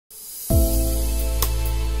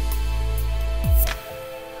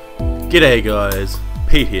G'day guys,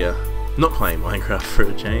 Pete here. Not playing Minecraft for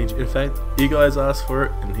a change. In fact, you guys asked for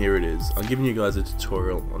it and here it is. I'm giving you guys a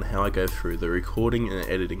tutorial on how I go through the recording and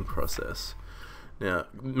editing process. Now,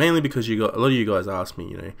 mainly because a lot of you guys asked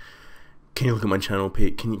me, can you look at my channel,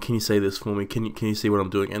 Pete? Can you say this for me? Can you see what I'm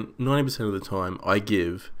doing? And 90% of the time, I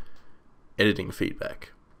give editing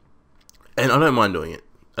feedback. And I don't mind doing it.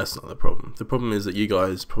 That's not the problem. The problem is that you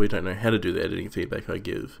guys probably don't know how to do the editing feedback I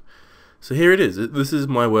give. So here it is. This is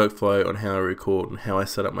my workflow on how I record and how I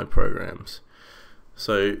set up my programs.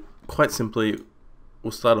 So quite simply,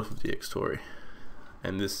 we'll start off with Dxtory.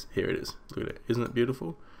 And here it is. Look at it. Isn't it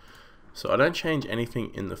beautiful? So I don't change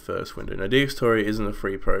anything in the first window. Now Dxtory isn't a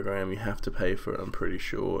free program. You have to pay for it, I'm pretty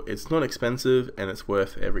sure. It's not expensive and it's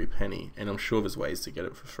worth every penny. And I'm sure there's ways to get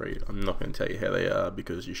it for free. I'm not going to tell you how they are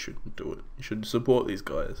because you shouldn't do it. You should support these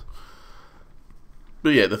guys.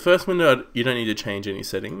 But yeah, the first window, you don't need to change any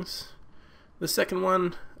settings. The second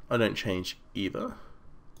one, I don't change either.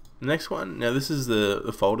 The next one, now this is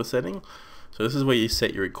the folder setting. So this is where you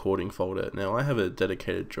set your recording folder. Now I have a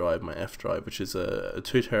dedicated drive, my F drive, which is a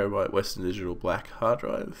 2TB Western Digital black hard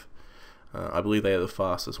drive. I believe they are the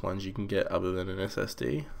fastest ones you can get other than an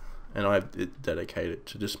SSD. And I have it dedicated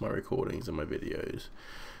to just my recordings and my videos.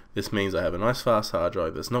 This means I have a nice fast hard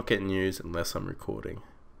drive that's not getting used unless I'm recording,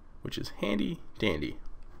 which is handy dandy.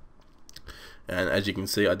 And as you can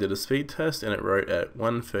see, I did a speed test and it wrote at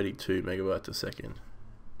 132 megabytes a second.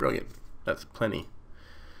 Brilliant. That's plenty.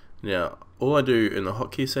 Now, all I do in the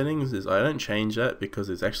hotkey settings is I don't change that because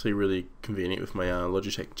it's actually really convenient with my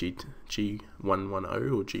Logitech G110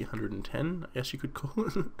 or G110, I guess you could call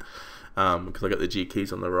it. Because I got the G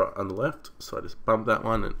keys on the right, on the left, so I just bump that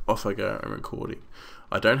one and off I go. I'm recording.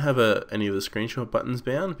 I don't have any of the screenshot buttons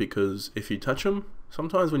bound because if you touch them,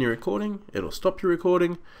 sometimes when you're recording, it'll stop your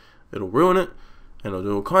recording. It'll ruin it, and it'll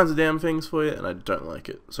do all kinds of damn things for you, and I don't like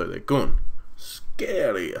it. So they're gone.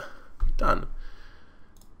 Scary. Done.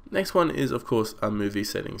 Next one is, of course, a movie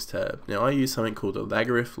settings tab. Now, I use something called a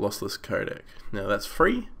Lagerif lossless codec. Now, that's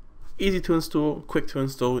free, easy to install, quick to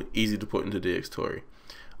install, easy to put into Dxtory.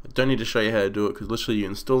 I don't need to show you how to do it, because literally you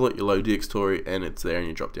install it, you load Dxtory, and it's there in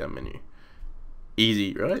your drop-down menu.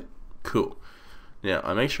 Easy, right? Cool. Now,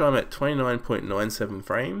 I make sure I'm at 29.97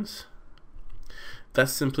 frames.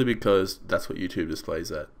 That's simply because that's what YouTube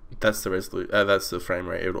displays at. That's the frame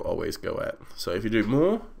rate it will always go at. So if you do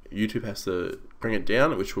more, YouTube has to bring it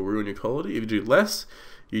down, which will ruin your quality. If you do less,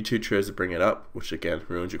 YouTube tries to bring it up, which again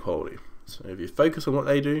ruins your quality. So if you focus on what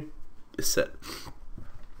they do, it's set.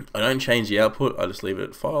 I don't change the output. I just leave it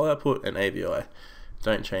at file output and AVI.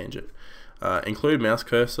 Don't change it. Include mouse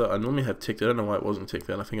cursor. I normally have ticked. I don't know why it wasn't ticked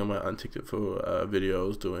then. I think I might untick it for a video I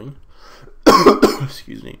was doing.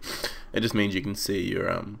 Excuse me. It just means you can see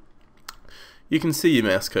your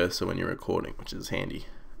mouse cursor when you're recording, which is handy.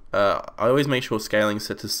 I always make sure scaling is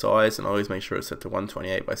set to size, and I always make sure it's set to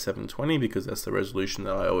 128 by 720 because that's the resolution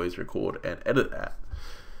that I always record and edit at.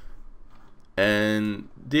 And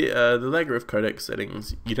the Lagerif codec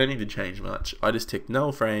settings, you don't need to change much. I just tick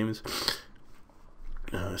null frames.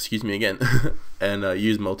 Excuse me again, and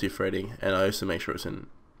use multi-threading, and I also make sure it's in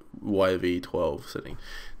YV12 setting.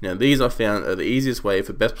 Now these I found are the easiest way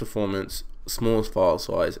for best performance, smallest file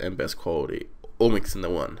size, and best quality, all mixed into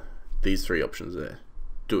one. These three options there.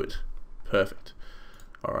 Do it. Perfect.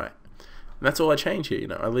 Alright. And that's all I change here,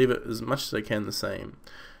 I leave it as much as I can the same.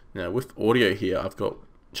 Now with audio here, I've got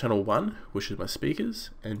channel 1, which is my speakers,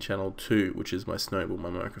 and channel 2, which is my snowball, my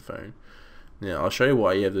microphone. Now I'll show you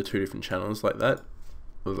why you have the two different channels like that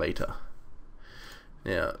later.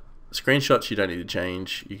 Now screenshots you don't need to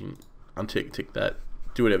change. You can tick that,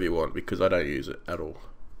 do whatever you want because I don't use it at all.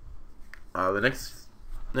 The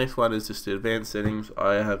next one is just the advanced settings.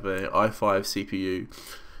 I have a i5 CPU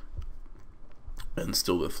and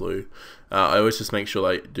still the flu. I always just make sure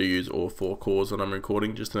I do use all 4 cores when I'm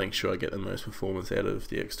recording just to make sure I get the most performance out of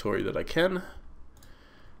the Dxtory that I can.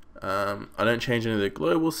 I don't change any of the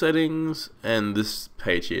global settings, and this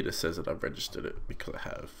page here just says that I've registered it because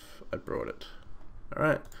I brought it.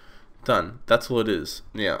 Alright, done. That's all it is.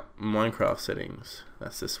 Now, Minecraft settings.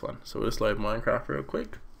 That's this one. So we'll just load Minecraft real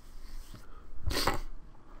quick.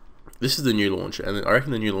 This is the new launcher, and I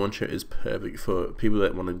reckon the new launcher is perfect for people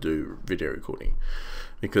that want to do video recording.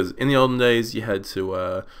 Because in the olden days, you had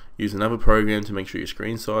to use another program to make sure your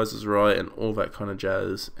screen size is right and all that kind of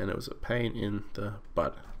jazz, and it was a pain in the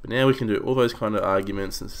butt. But now we can do all those kind of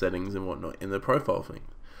arguments and settings and whatnot in the profile thing.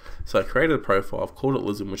 So I created a profile, I've called it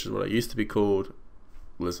Lism, which is what I used to be called.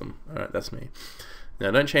 Lism. Alright, that's me. Now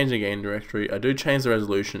don't change the game directory. I do change the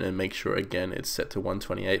resolution and make sure again it's set to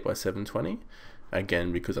 128 by 720.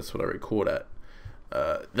 Again, because that's what I record at.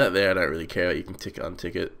 That there I don't really care. You can tick it,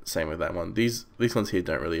 untick it. Same with that one. These ones here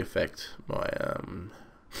don't really affect my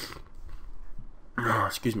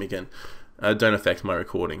excuse me again. Don't affect my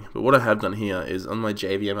recording. But what I have done here is on my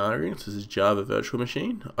JVM, this is Java Virtual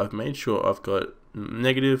Machine. I've made sure I've got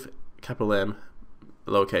negative, capital M,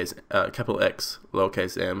 lowercase capital X,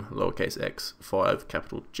 lowercase m, lowercase x, 5,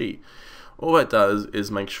 capital G. All that does is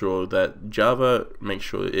make sure that Java makes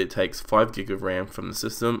sure it takes 5 gig of RAM from the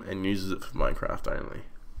system and uses it for Minecraft only.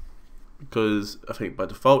 Because I think by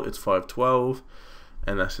default it's 512,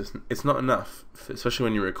 and that's just, it's not enough, especially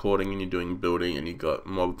when you're recording and you're doing building and you've got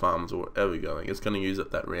mob farms or whatever going. It's going to use up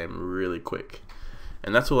that RAM really quick.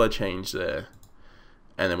 And that's all I changed there.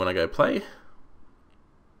 And then when I go play,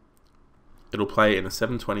 it'll play in a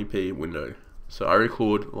 720p window. So I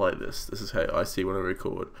record like this. This is how I see when I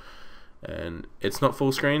record. And it's not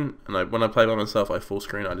full screen, and when I play by myself I full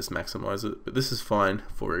screen, I just maximize it, but this is fine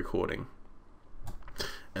for recording.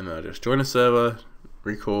 And then I just join a server,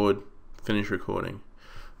 record, finish recording.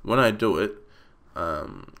 When I do it,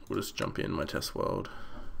 we'll just jump in my test world.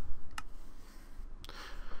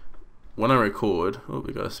 When I record, oh,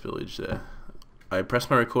 we got a spillage there. I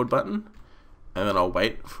press my record button, and then I'll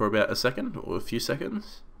wait for about a second or a few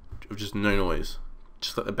seconds with just no noise.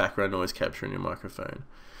 Just let the background noise capture in your microphone.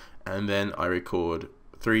 And then I record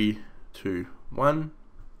 3, 2, 1,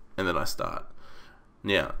 and then I start.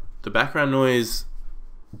 Now, the background noise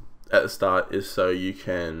at the start is so you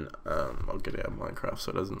can, I'll get out of Minecraft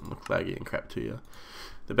so it doesn't look laggy and crap to you.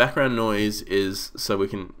 The background noise is so we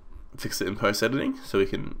can fix it in post editing, so we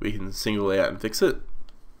can single out and fix it,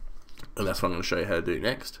 and that's what I'm going to show you how to do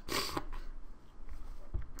next.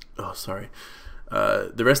 Oh, sorry.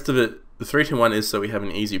 The rest of it, the 3, 2, 1 is so we have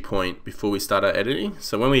an easy point before we start our editing.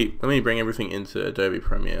 So when we bring everything into Adobe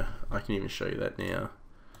Premiere, I can even show you that now.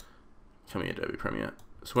 Come here, Adobe Premiere.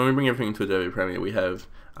 So when we bring everything into Adobe Premiere, we have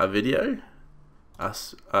our video,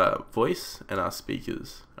 our voice, and our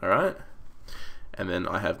speakers. All right, and then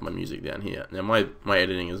I have my music down here. Now my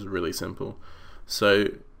editing is really simple. So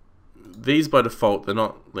these by default they're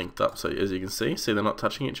not linked up. So as you can see they're not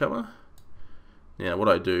touching each other. Now what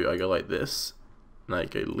I do, I go like this, and I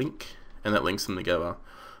go link, and that links them together.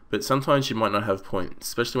 But sometimes you might not have points,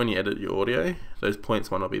 especially when you edit your audio. Those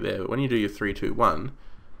points might not be there. But when you do your 3, 2, 1,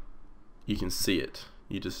 you can see it.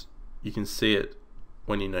 You can see it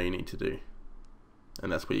when you know you need to do.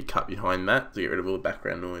 And that's where you cut behind that to get rid of all the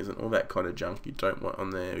background noise and all that kind of junk you don't want on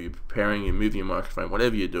there. You're preparing, you're moving your microphone,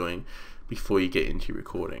 whatever you're doing before you get into your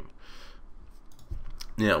recording.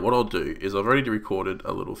 Now what I'll do is I've already recorded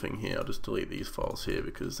a little thing here. I'll just delete these files here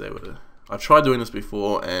because they were, I've tried doing this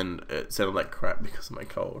before and it sounded like crap because of my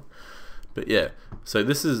cold. But yeah, so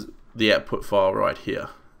this is the output file right here.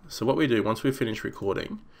 So what we do once we finish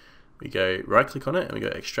recording, we go right click on it and we go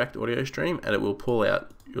extract audio stream, and it will pull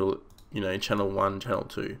out your channel 1, channel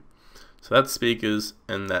 2. So that's speakers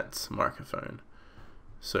and that's microphone.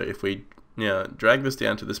 So if we now drag this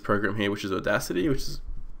down to this program here, which is Audacity, which is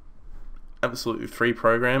absolutely free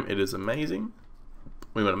program, it is amazing.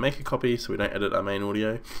 We want to make a copy so we don't edit our main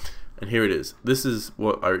audio, and here it is. This is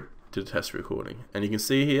what I did a test recording, and you can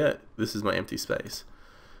see here this is my empty space.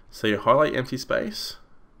 So you highlight empty space.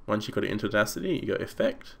 Once you got it into Audacity, you go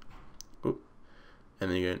effect, and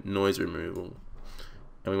then you go noise removal,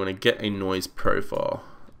 and we want to get a noise profile.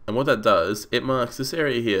 And what that does, it marks this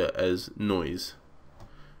area here as noise.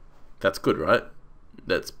 That's good, right?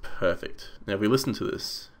 That's perfect. Now if we listen to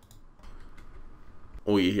this,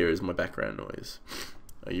 all you hear is my background noise.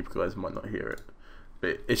 You guys might not hear it,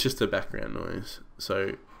 but it's just a background noise.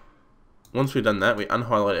 So once we've done that, we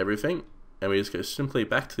unhighlight everything, and we just go simply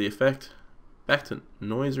back to the effect, back to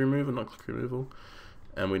noise removal, not click removal,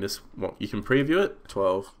 and we just, well, you can preview it,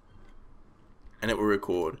 12, and it will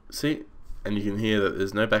record. See, and you can hear that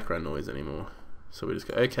there's no background noise anymore. So we just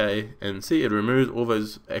go okay, and see, it removes all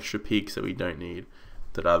those extra peaks that we don't need,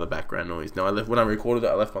 that are the background noise. Now when I recorded it,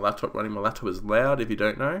 I left my laptop running. My laptop is loud, if you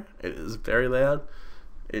don't know. It is very loud.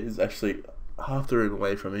 It is actually half the room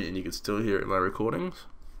away from me, and you can still hear it in my recordings.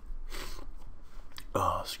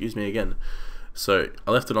 Oh, excuse me again. So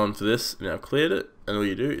I left it on for this, and I've cleared it, and all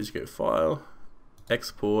you do is go File,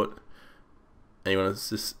 Export, and you want to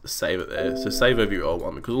just save it there. So save over your old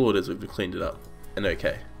one, because all it is, we've cleaned it up. And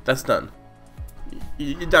okay, that's done.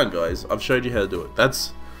 You're done, guys. I've showed you how to do it.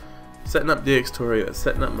 That's setting up Dxtory, that's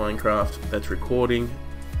setting up Minecraft, that's recording,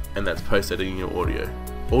 and that's post editing your audio.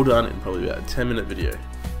 All done in probably about a 10-minute video.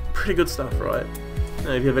 Pretty good stuff, right?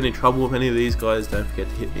 Now, if you have any trouble with any of these guys, don't forget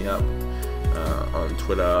to hit me up on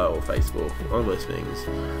Twitter or Facebook, all those things.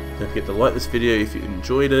 Don't forget to like this video if you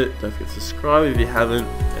enjoyed it. Don't forget to subscribe if you haven't.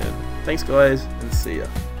 And thanks, guys, and see ya.